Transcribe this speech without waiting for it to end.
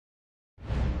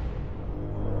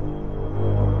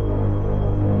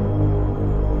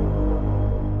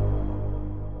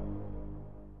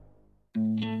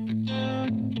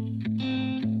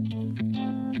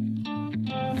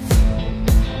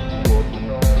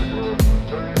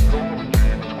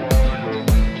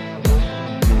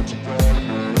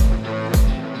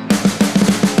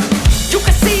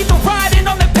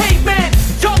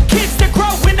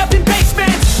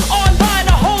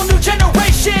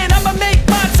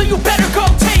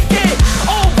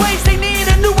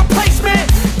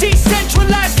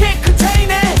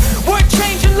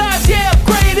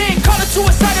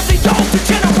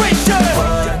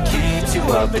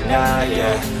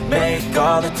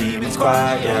the demons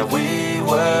quiet, yeah. We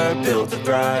were built to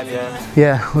thrive, yeah.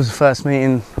 Yeah, it was the first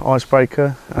meeting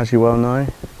icebreaker, as you well know,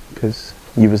 because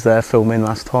you was there filming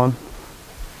last time.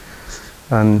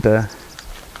 And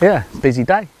yeah, busy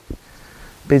day.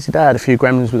 Busy day. I had a few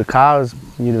gremlins with the car, as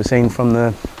you'd have seen from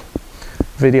the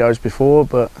videos before,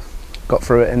 but got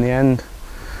through it in the end.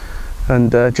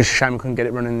 And just a shame I couldn't get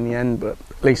it running in the end, but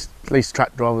at least the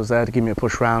track driver was there to give me a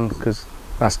push round, because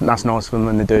that's nice of them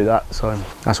when they do that. So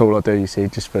that's all I do, you see,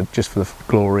 just for the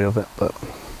glory of it. But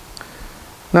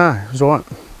no, it was alright.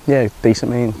 Yeah,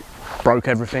 decent meeting. Broke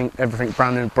everything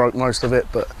brand new, broke most of it,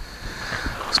 but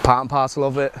it's part and parcel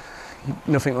of it.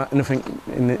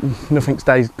 Nothing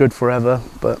stays good forever.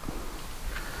 But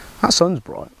that sun's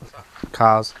bright.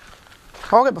 Cars.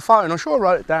 I'll get the phone. I'm sure I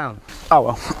wrote it down. Oh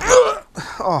well.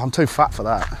 Oh, I'm too fat for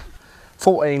that.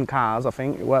 14 cars, I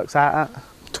think it works out at.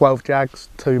 12 Jags,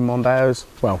 2 Mondeos.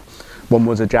 Well, one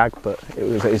was a Jag, but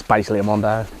it's basically a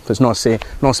Mondeo. So it's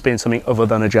nice being something other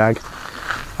than a Jag.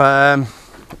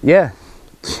 Yeah,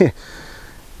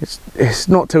 it's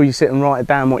not till you sit and write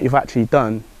down what you've actually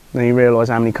done, then you realise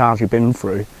how many cars you've been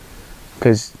through.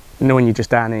 Because you know, when you're just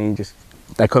down here,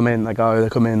 they come in, they go, they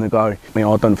come in, they go. I mean,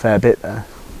 I've done a fair bit there,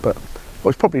 but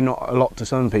it's probably not a lot to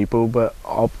some people, but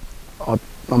I'm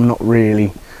not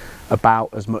really about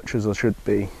as much as I should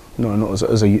be. No, not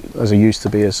as I used to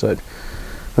be as such.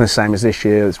 And the same as this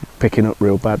year, it's picking up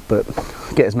real bad, but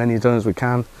get as many done as we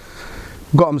can.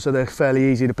 Got them so they're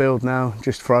fairly easy to build now,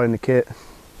 just throw in the kit.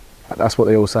 That's what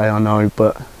they all say, I know,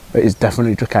 but it is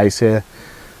definitely the case here.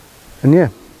 And yeah,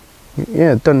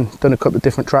 done a couple of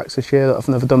different tracks this year that I've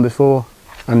never done before,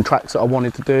 and tracks that I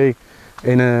wanted to do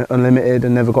in a unlimited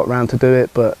and never got round to do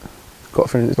it, but got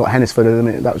through. It's like Hennisford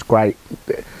Unlimited, that was great.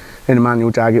 In a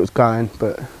manual Jag it was going,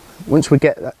 but once we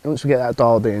get that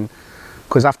dialed in,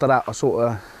 because after that that's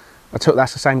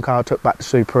the same car I took back to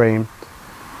Supreme,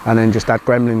 and then just had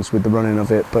gremlins with the running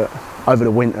of it. But over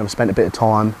the winter I've spent a bit of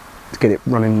time to get it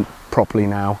running properly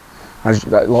now, as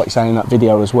like you say in that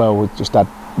video as well, we just had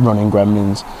running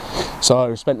gremlins. So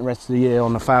I spent the rest of the year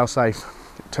on the failsafe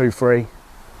 2.3,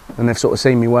 and they've sort of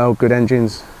seen me well, good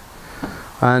engines,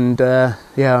 and yeah,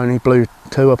 I only blew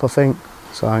 2 up I think,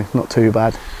 so not too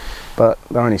bad. But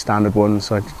they're only standard ones,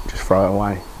 so just throw it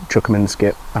away, chuck them in the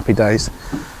skip, happy days.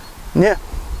 And yeah,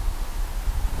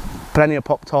 plenty of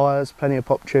pop tyres, plenty of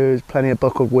pop tubes, plenty of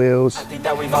buckled wheels. I think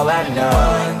that we've all had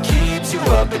enough. Keeps you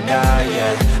up at night,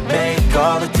 yeah. Make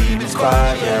all the demons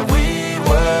quiet, yeah. We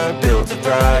were built to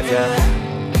thrive, yeah.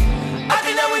 I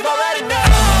think that we've all had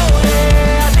enough.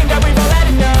 Yeah, I think that we've all had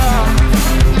enough.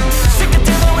 Sick of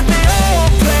dealing with the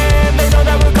old plan. They know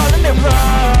that we're calling it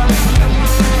wrong.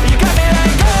 You got me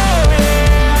like, oh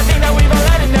yeah, I think that we've all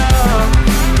had enough.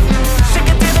 Sick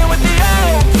of dealing with the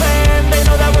old plan. They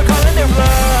know that we're calling it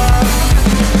wrong.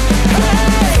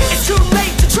 Hey, it's too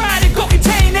late to try to go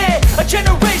contain it. A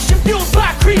generation fueled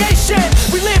by creation.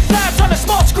 We live lives on a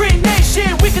small screen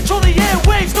nation. We control the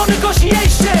airwaves, no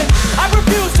negotiation. I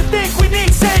refuse to think we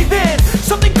need saving.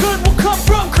 Something good will come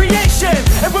from creation.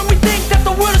 And when we think that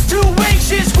the world is too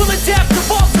anxious, we'll adapt,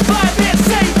 evolve, survive and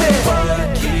save it.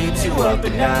 What keeps you up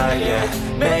at night, yeah.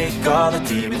 Make all the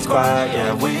demons quiet,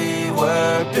 yeah. We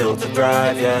were built to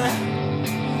thrive, yeah.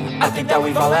 I think that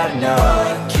we've all had enough.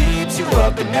 What keeps you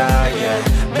up at night, yeah.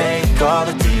 Make all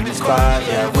the demons quiet,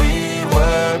 yeah. We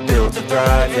were built to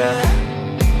thrive, yeah.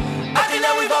 I think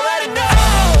that we've all had enough.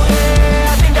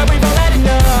 Yeah, I think that we've all had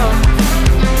enough.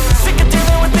 Sick of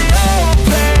dealing with the old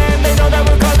plan. They know that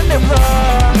we're calling it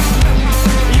wrong.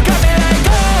 You got me like,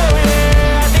 oh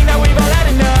yeah, I think that we've all had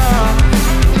enough.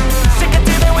 Sick of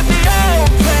dealing with the old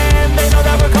plan. They know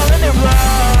that we're calling it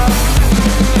wrong.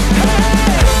 Hey,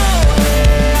 oh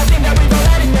yeah, I think that we've all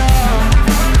had enough.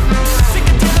 Sick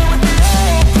of dealing with the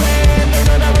old plan. They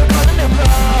know that we're calling it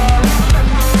wrong.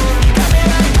 You got me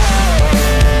like, oh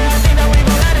yeah, I think that we've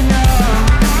all had enough.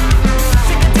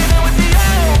 Sick of dealing with the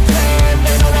old plan.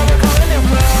 They know that we're calling it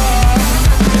wrong.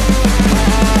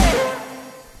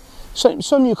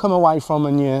 Some you come away from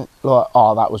and you're like,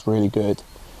 oh, that was really good.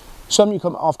 Some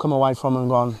I've come away from and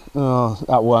gone, oh,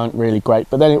 that weren't really great,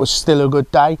 but then it was still a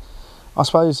good day. I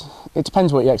suppose it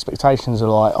depends what your expectations are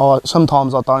like.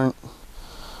 Sometimes I don't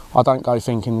go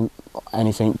thinking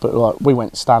anything, but like we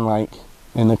went to Stanlake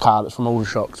in the car that's from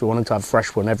Aldershot, because we wanted to have a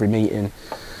fresh one every meeting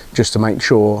just to make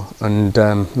sure, and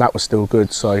that was still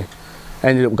good. So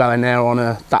ended up going there on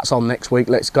that's on next week,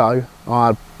 let's go.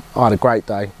 I had a great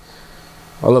day.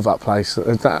 I love that place.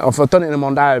 I've done it in a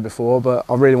Mondeo before, but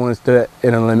I really wanted to do it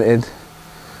in Unlimited.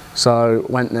 So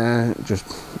went there, just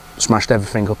smashed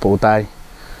everything up all day,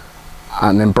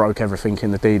 and then broke everything in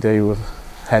the DD with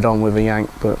head on with a yank.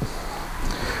 But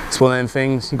it's one of them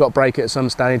things, you've got to break it at some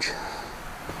stage.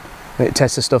 It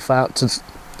tests the stuff out,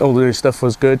 all the new stuff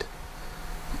was good,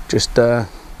 just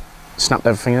snapped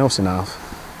everything else in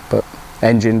half. But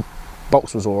engine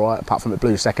box was alright, apart from it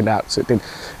blew second out, so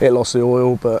it lost the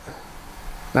oil, but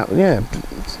yeah,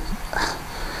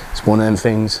 it's one of them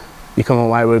things. You come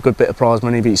away with a good bit of prize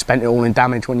money, but you spent it all in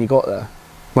damage when you got there,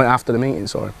 went after the meeting,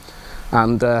 sorry.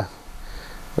 And at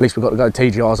least we got to go to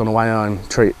TGRs on the way home,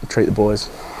 treat the boys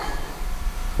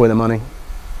with the money.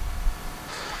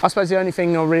 I suppose the only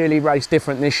thing I really raced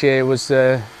different this year was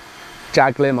the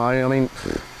Jag Limo. I mean,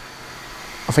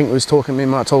 I think we was talking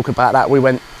about that. We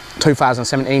went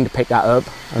 2017 to pick that up,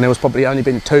 and there was probably only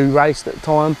been 2 raced at the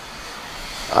time,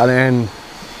 and then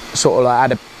sort of like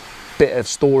had a bit of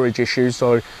storage issues,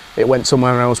 so it went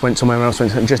somewhere else,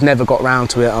 and just never got round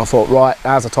to it. And I thought, right,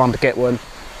 now's the time to get one.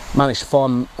 Managed to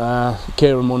find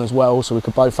Kieran one as well, so we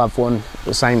could both have one at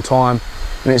the same time,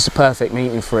 and it's the perfect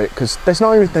meeting for it, because there's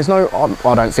no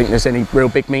I don't think there's any real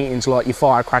big meetings like your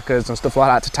firecrackers and stuff like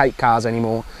that to take cars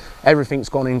anymore. Everything's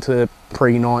gone into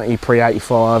pre-90,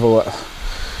 pre-85, or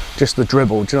just the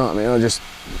dribble, do you know what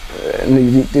I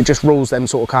mean? It just rules them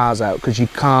sort of cars out, because you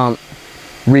can't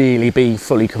really be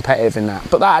fully competitive in that.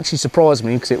 But that actually surprised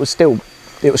me, because it was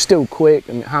still quick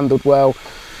and it handled well.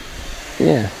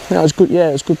 Yeah, that was good. Yeah,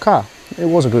 it was a good car. It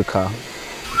was a good car.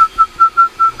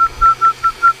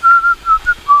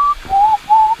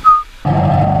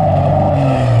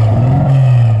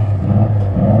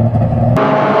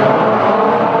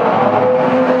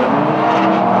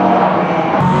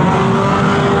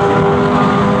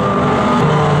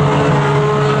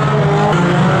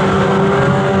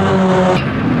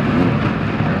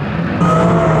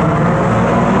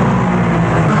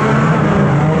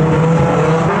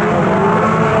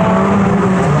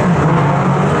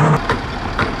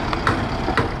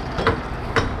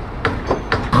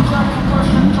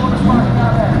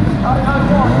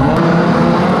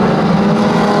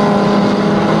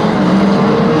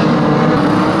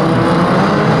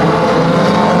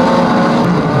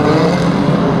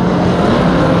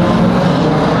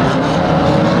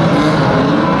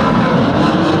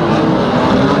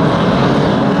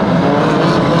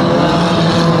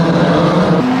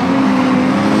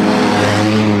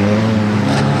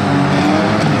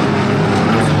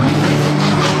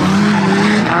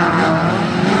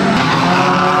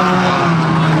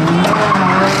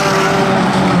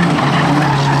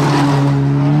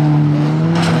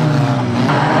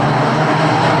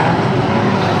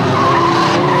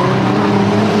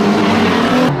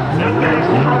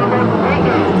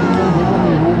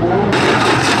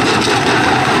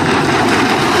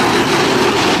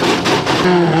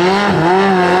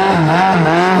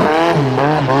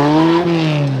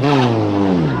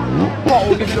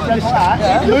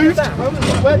 Moved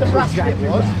where the bracket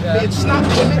was, it had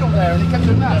snapped in the middle there and it kept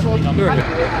doing that. So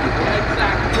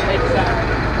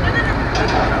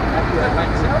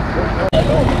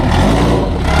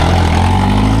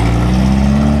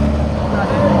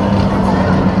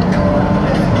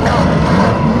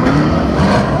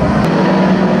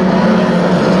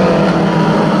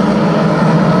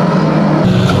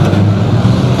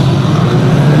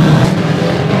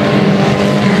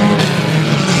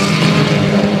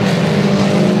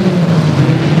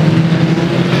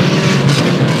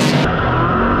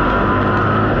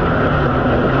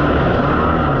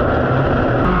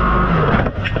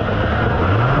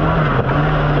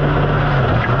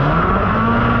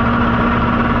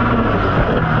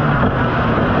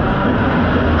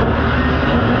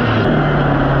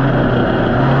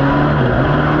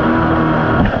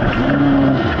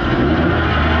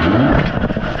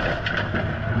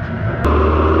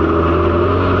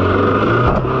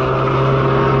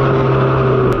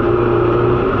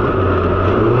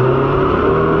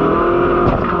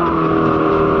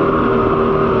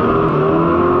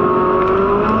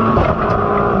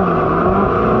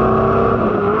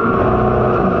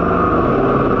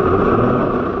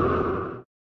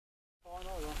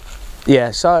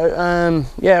Yeah, so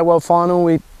yeah, well, final,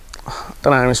 I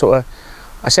don't know,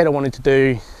 I said I wanted to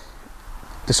do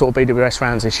the sort of BWS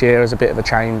rounds this year as a bit of a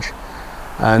change,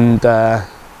 and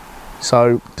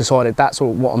so decided that's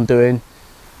what I'm doing.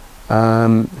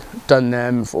 Done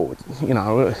them for, you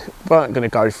know, weren't going to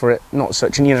go for it, not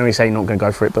such, and you know, you say you're not going to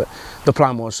go for it, but the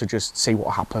plan was to just see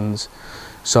what happens.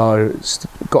 So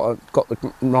got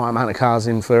the right amount of cars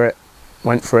in for it,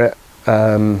 went for it.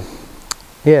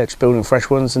 Yeah, just building fresh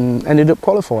ones and ended up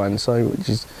qualifying, so which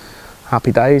is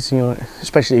happy days, you know,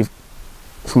 especially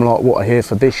from like what I hear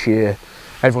for this year.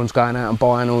 Everyone's going out and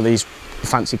buying all these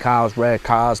fancy cars, rare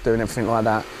cars, doing everything like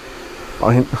that.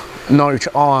 I mean, no,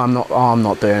 I'm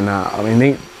not doing that. I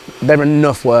mean, they're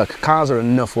enough work. Cars are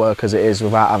enough work as it is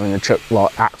without having to chuck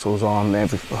like axles on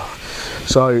every.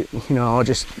 So you know, I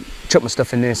just chuck my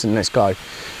stuff in this and let's go.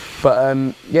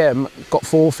 But yeah, got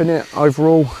fourth in it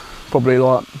overall. Probably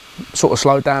like sort of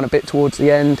slowed down a bit towards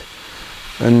the end,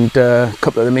 and a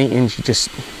couple of the meetings you just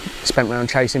spent around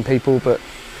chasing people, but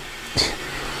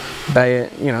they,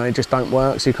 you know, it just don't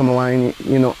work. So you come away and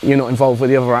you're not involved with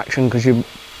the other action because you're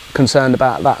concerned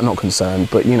about that. Not concerned,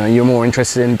 but you know, you're more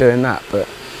interested in doing that. But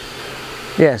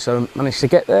yeah, so managed to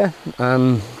get there,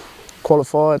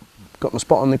 qualified, got my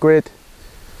spot on the grid.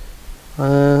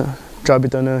 Joby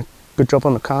done a good job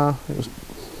on the car. It was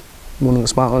one of the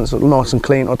smart ones, nice and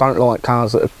clean. I don't like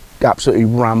cars that are absolutely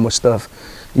rammed with stuff.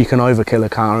 You can overkill a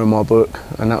car in my book,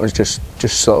 and that was just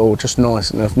subtle, just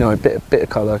nice enough. You know, a bit of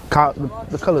colour.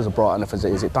 The colours are bright enough as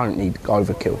it is. It don't need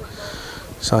overkill.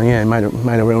 So yeah, made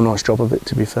a real nice job of it,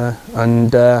 to be fair.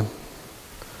 And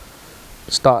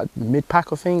started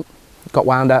mid-pack, I think. Got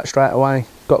wound out straight away.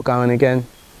 Got going again.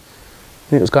 I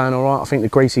think it was going all right. I think the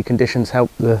greasy conditions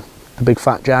helped the big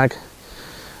fat Jag.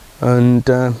 And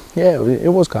yeah,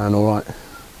 it was going all right.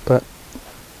 But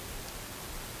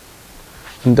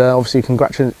and obviously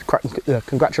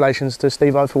congratulations to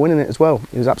Steve-O for winning it as well.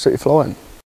 He was absolutely flying.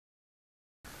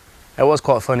 It was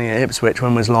quite funny at Ipswich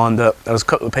when we was lined up. There was a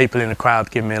couple of people in the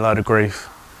crowd giving me a load of grief.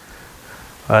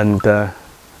 And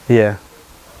yeah,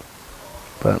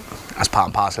 but that's part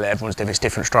and parcel. Everyone's doing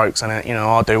different strokes, and you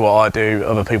know, I do what I do,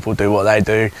 other people do what they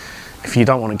do. If you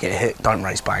don't want to get hit, don't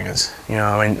race bangers. You know,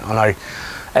 I mean, I know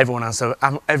everyone has their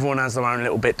own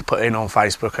little bit to put in on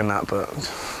Facebook and that, but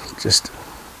just,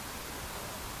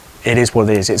 it is what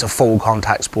it is. It's a full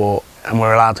contact sport, and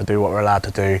we're allowed to do what we're allowed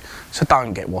to do. So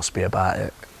don't get waspy about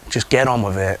it. Just get on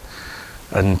with it,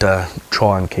 and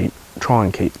try and keep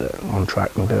it on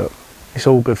track and do it. It's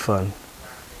all good fun.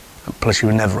 Plus, you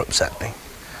will never upset me.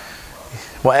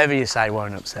 Whatever you say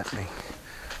won't upset me.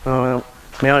 Well,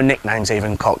 my own nickname's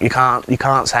even cock. You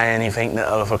can't say anything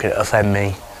that'll fucking offend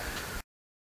me.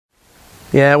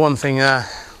 Yeah, one thing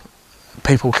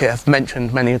people have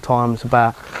mentioned many times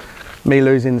about me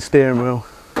losing the steering wheel,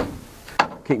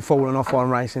 keep falling off while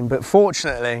I'm racing, but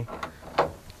fortunately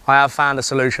I have found a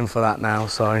solution for that now,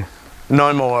 so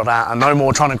no more of that, and no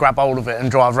more trying to grab hold of it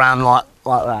and drive around like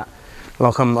that,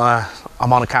 like I'm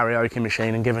on a karaoke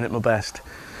machine and giving it my best.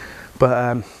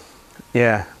 But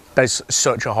yeah, there's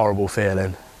such a horrible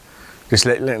feeling. Just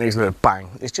literally bang.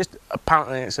 It's just,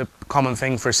 apparently it's a common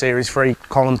thing for a Series 3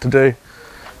 column to do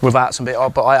without some bit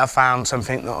odd, but I have found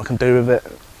something that I can do with it.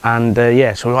 And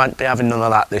yeah, so we won't be having none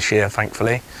of that this year,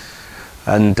 thankfully.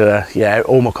 And yeah,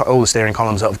 all the steering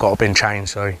columns that I've got have been changed,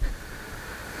 so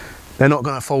they're not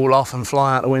going to fall off and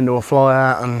fly out the window or fly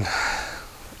out, and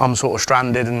I'm sort of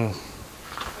stranded and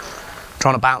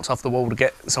trying to bounce off the wall to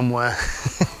get somewhere.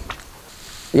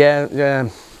 Yeah.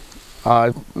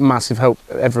 Massive help,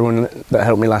 everyone that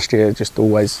helped me last year. Just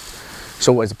it's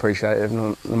always appreciated,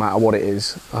 no matter what it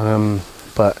is.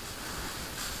 But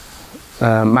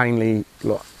mainly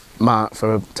like Mark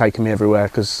for taking me everywhere,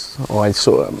 because I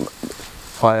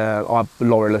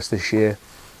lorryless this year.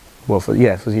 Well,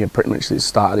 pretty much the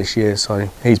start of this year. So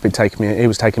he was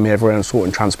taking me everywhere and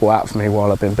sorting transport out for me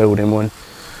while I've been building one.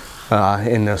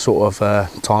 In the sort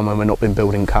of time when we've not been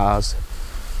building cars.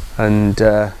 And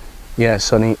yeah,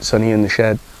 Sonny in the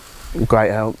shed,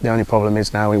 great help. The only problem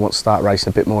is now he wants to start racing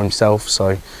a bit more himself,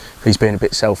 so he's being a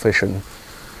bit selfish and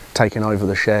taking over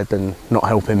the shed and not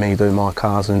helping me do my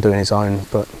cars and doing his own.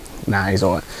 But nah, he's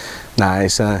alright. Nah,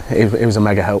 it was a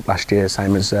mega help last year,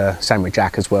 same with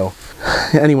Jack as well.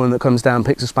 Anyone that comes down,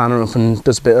 picks a spanner up and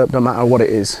does a bit up, no matter what it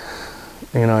is,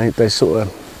 you know, they sort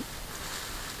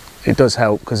of, it does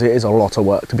help, because it is a lot of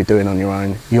work to be doing on your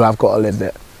own. You have got to live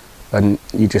it. And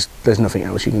there's nothing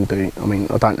else you can do. I mean,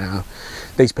 I don't know,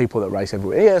 these people that race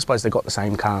everywhere, yeah, I suppose they've got the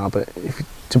same car, but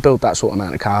to build that sort of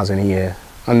amount of cars in a year,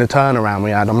 and the turnaround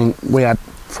we had, I mean, we had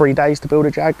 3 days to build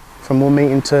a Jag, from one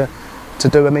meeting to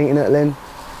do a meeting at Lynn,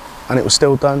 and it was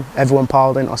still done. Everyone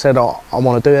piled in. I said, oh, I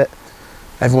want to do it.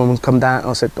 Everyone would come down.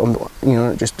 I said, you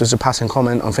know, just as a passing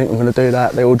comment, I think we're going to do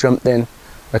that. They all jumped in.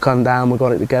 They come down, we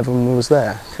got it together, and we was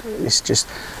there. That's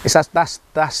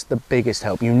the biggest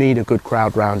help. You need a good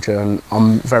crowd round you, and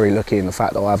I'm very lucky in the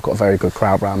fact that I've got a very good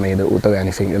crowd around me that will do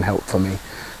anything and help for me.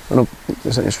 And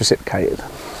it's reciprocated.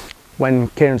 When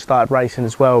Kieran started racing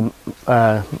as well,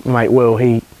 mate Will,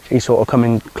 he sort of come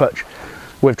in clutch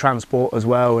with transport as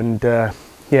well, and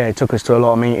yeah, he took us to a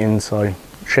lot of meetings. So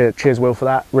cheers Will for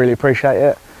that. Really appreciate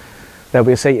it. There'll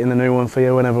be a seat in the new one for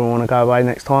you whenever we want to go away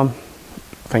next time.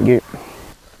 Thank you.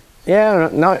 Yeah,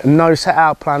 no set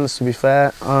out plans, to be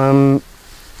fair. My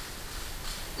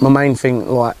main thing,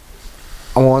 like,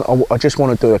 I just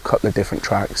want to do a couple of different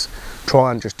tracks.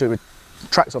 Try and just do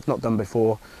tracks I've not done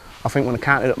before. I think when I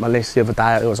counted up my list the other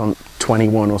day, it was on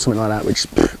 21 or something like that, which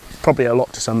is probably a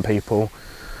lot to some people.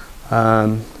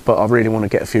 But I really want to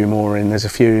get a few more in. There's a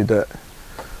few that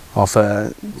I've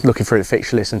looking through the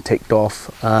fixture list and ticked off.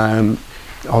 I'm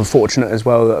fortunate as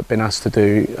well that I've been asked to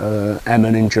do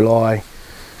Emmen in July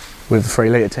with the 3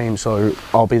 litre team, so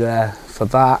I'll be there for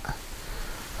that.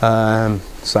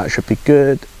 So that should be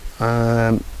good.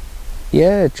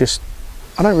 Yeah, just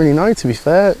I don't really know, to be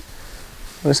fair.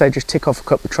 I'm gonna say just tick off a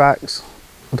couple of tracks.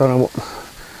 I don't know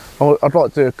what I'd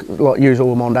like to do, like use all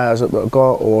the Mondays that I've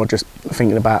got, or just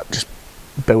thinking about just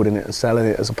building it and selling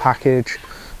it as a package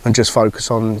and just focus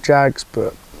on Jags,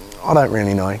 but I don't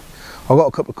really know. I've got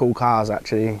a couple of cool cars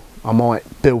actually. I might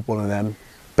build one of them.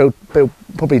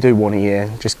 Probably do one a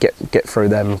year, just get through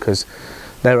them, because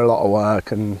they're a lot of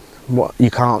work and what you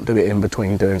can't do it in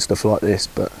between doing stuff like this.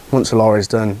 But once the lorry's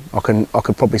done, I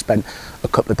could probably spend a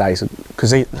couple of days,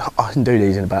 because I can do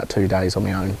these in about 2 days on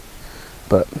my own,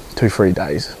 but 2-3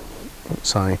 days,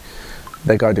 so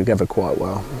they go together quite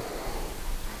well.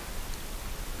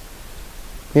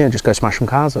 Yeah, just go smash some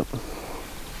cars up.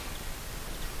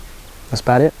 That's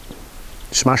about it.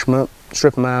 Smash them up,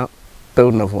 strip them out,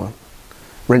 build another one,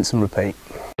 rinse and repeat.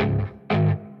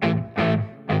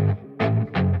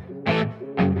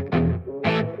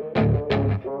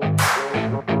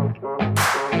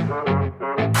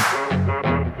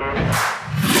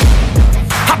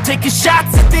 Taking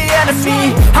shots at the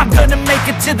enemy, I'm gonna make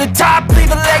it to the top,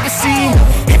 leave a legacy.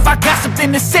 If I got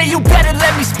something to say, you better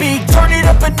let me speak. Turn it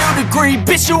up a new degree,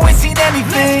 bitch, you ain't seen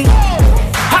anything.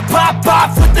 I pop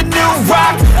off with the new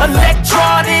rock,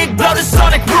 electronic, blow the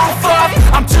sonic roof up.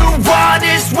 I'm too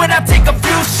honest when I take a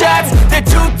few shots. They're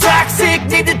too toxic,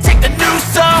 need to take the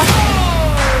noose off.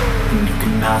 And you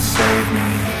cannot save me,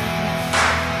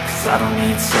 'cause I don't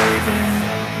need saving.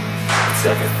 It's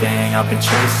everything I've been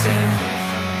chasing,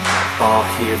 all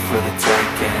here for the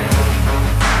taking.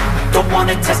 Don't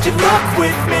wanna test your luck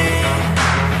with me,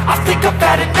 I think I've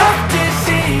had enough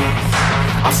disease.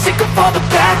 I'm sick of all the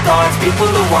bad thoughts, people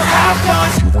who are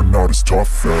half-nots. You are not as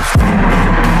tough as me.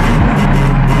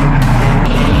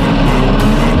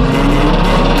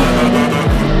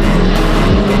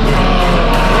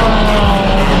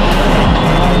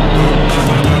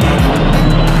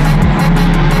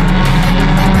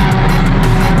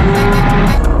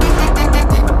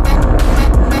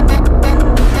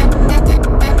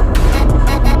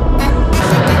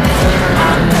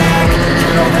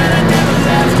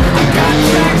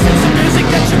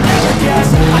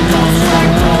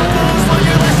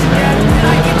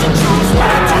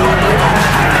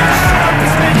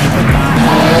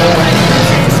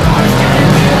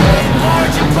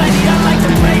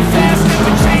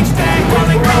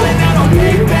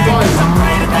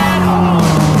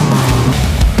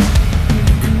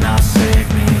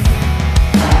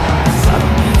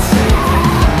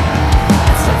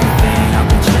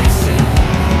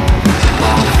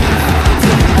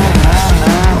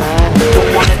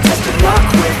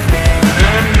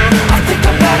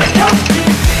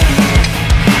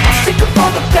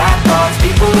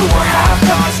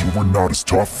 Not as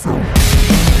tough.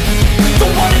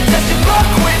 Don't wanna